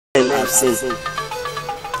seen.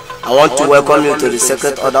 I want to welcome you to the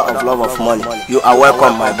Sacred Order of Love of Money. You are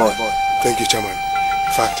welcome, my boy. Thank you, Chairman.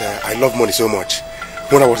 In fact, I love money so much.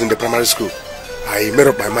 When I was in the primary school, I made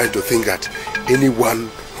up my mind to think that anyone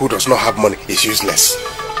who does not have money is useless.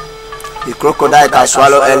 The crocodile can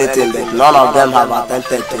swallow anything, but none of them have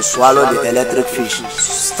attempted to swallow the electric fish.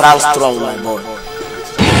 Strong, my boy.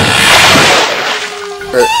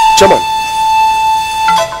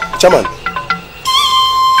 Chairman.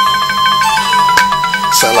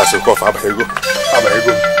 Salas will cough. Abahego.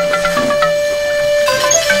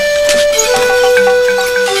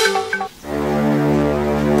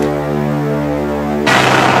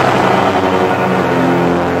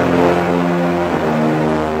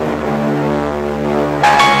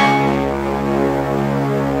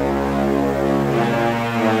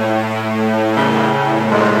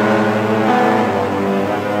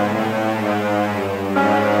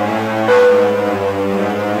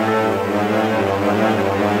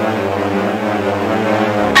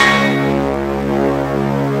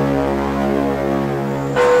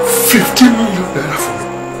 50 million naira for me.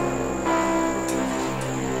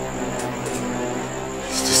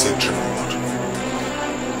 Is this a dream or what?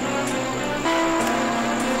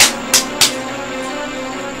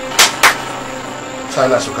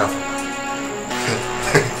 Silas Okafor.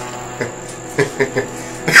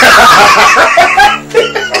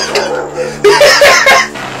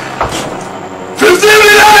 50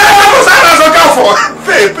 million naira for Silas Okafor.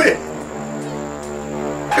 Pay.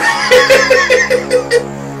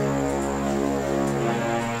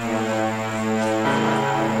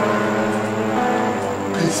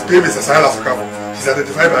 Pay Mr. Silas Okafor. He's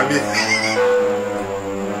identified by me.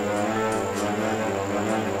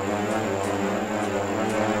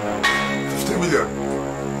 $50 million.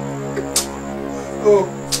 Oh,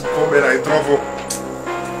 poor men are in trouble.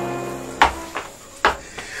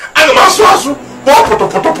 I'm a swasu. Poto.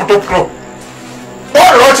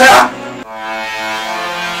 Oh, Roger.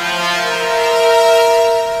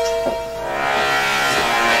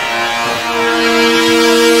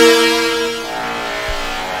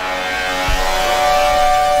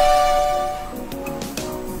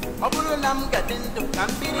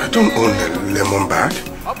 I don't own a lemon bag.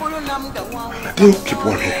 I didn't keep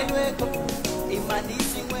one here.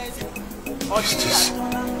 Is this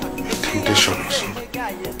temptation or something?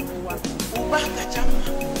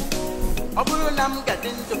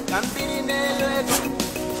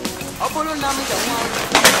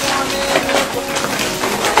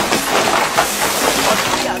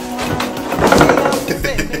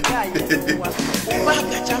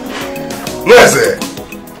 Where's it?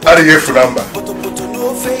 How do you get number?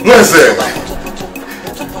 Where's it?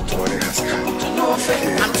 Money has come.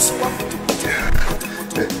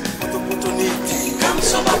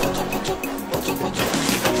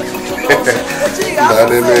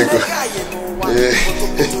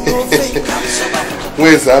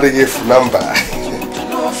 Where's how do you get number?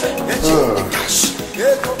 Oh.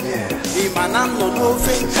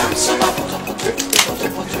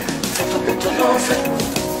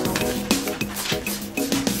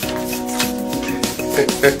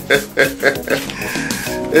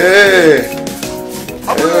 Hey,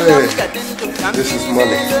 this is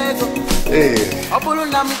money. Hey,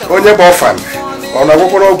 onye bofan. Ona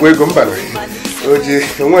gokoro ogwu ego mbalo. Oji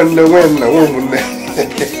nwanne.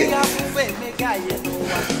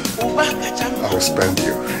 I will spend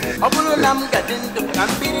you.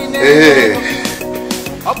 Hey.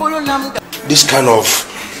 This kind of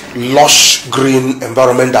lush green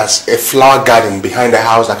environment, that's a flower garden behind the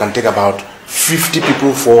house that can take about 50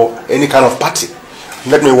 people for any kind of party.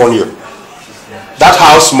 Let me warn you, that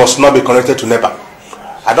house must not be connected to NEPA.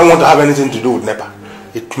 I don't want to have anything to do with NEPA.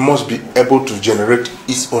 It must be able to generate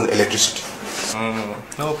its own electricity.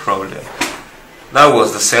 No problem. That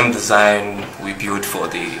was the same design we built for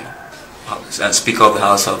the Speaker of the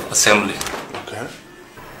House of Assembly. Okay.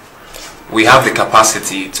 We have the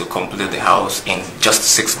capacity to complete the house in just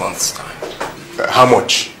 6 months' time. How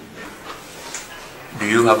much? Do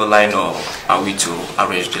you have a line, or are we to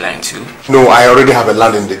arrange the line too? No, I already have a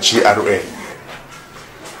land in the GRA.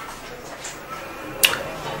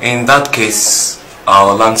 In that case,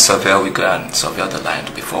 our land surveyor will go and survey the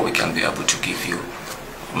land before we can be able to give you,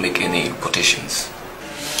 make any quotations.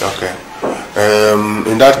 Okay.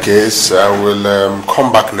 In that case, I will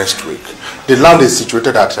come back next week. The land is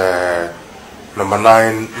situated at number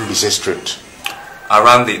 9 Mbise Street.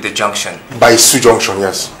 Around the junction? By Su Junction,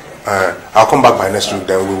 yes. I'll come back by next week,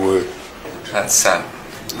 then we will... And Sam,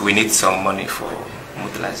 we need some money for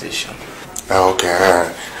mobilization.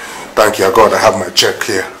 Okay. Thank you, God. I have my check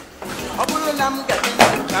here.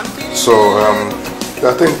 So,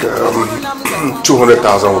 I think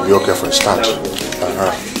 200,000 will be okay for a start.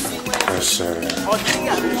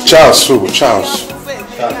 Charles, who? Charles.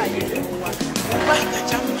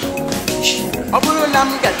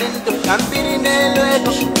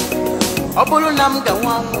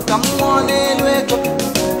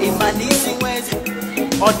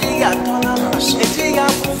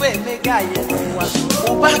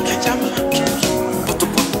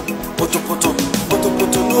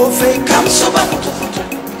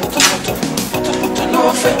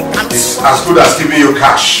 It's as good as giving you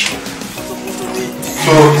cash.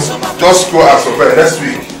 So just go as of next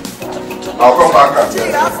week. I'll come back and tell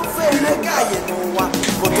you.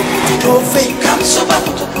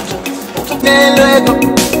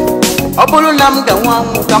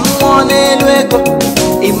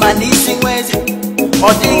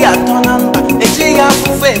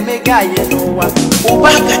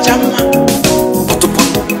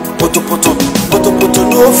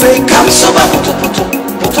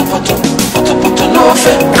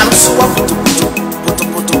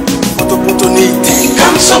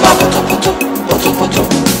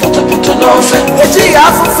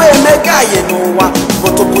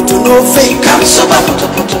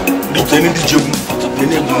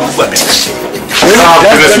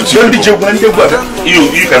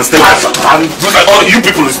 You can stay with all you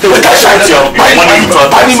people stay with your money you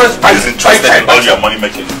thought is interested in all your money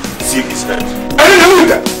making. See his head.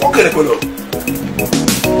 Okay,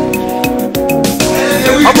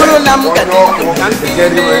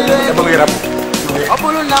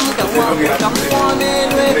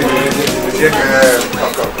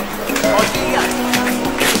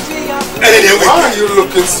 why are you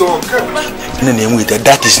looking so good?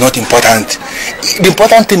 That is not important. The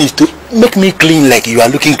important thing is to make me clean like you are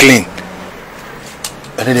looking clean.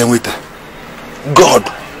 God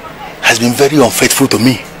has been very unfaithful to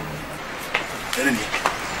me.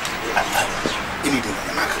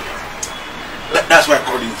 That's why I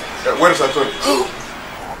called you. Where is Antonio?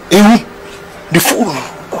 The fool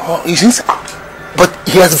is inside. But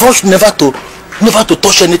he has vowed never to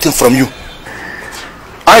touch anything from you.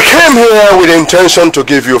 I came here with the intention to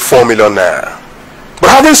give you 4 million naira. But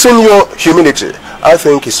having seen your humility, I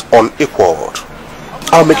think it's unequaled.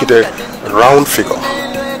 I'll make it a round figure. Round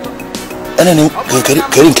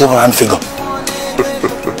figure.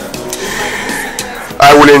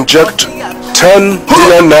 I will inject 10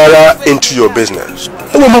 million naira into your business.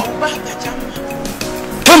 10 million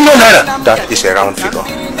naira? That is a round figure.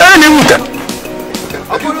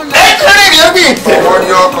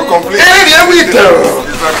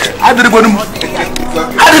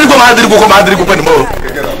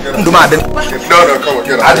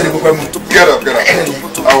 Get up.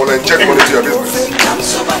 I will inject money to your business.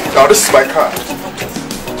 Now this is my card.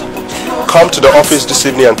 Come to the office this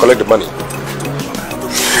evening and collect the money.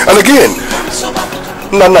 And again,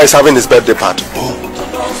 Nana is having his birthday party.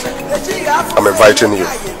 I'm inviting you.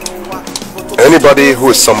 Anybody who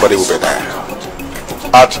is somebody will be there.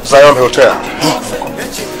 At Zion Hotel.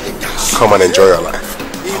 Come and enjoy your life.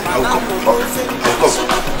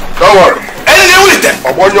 Don't worry.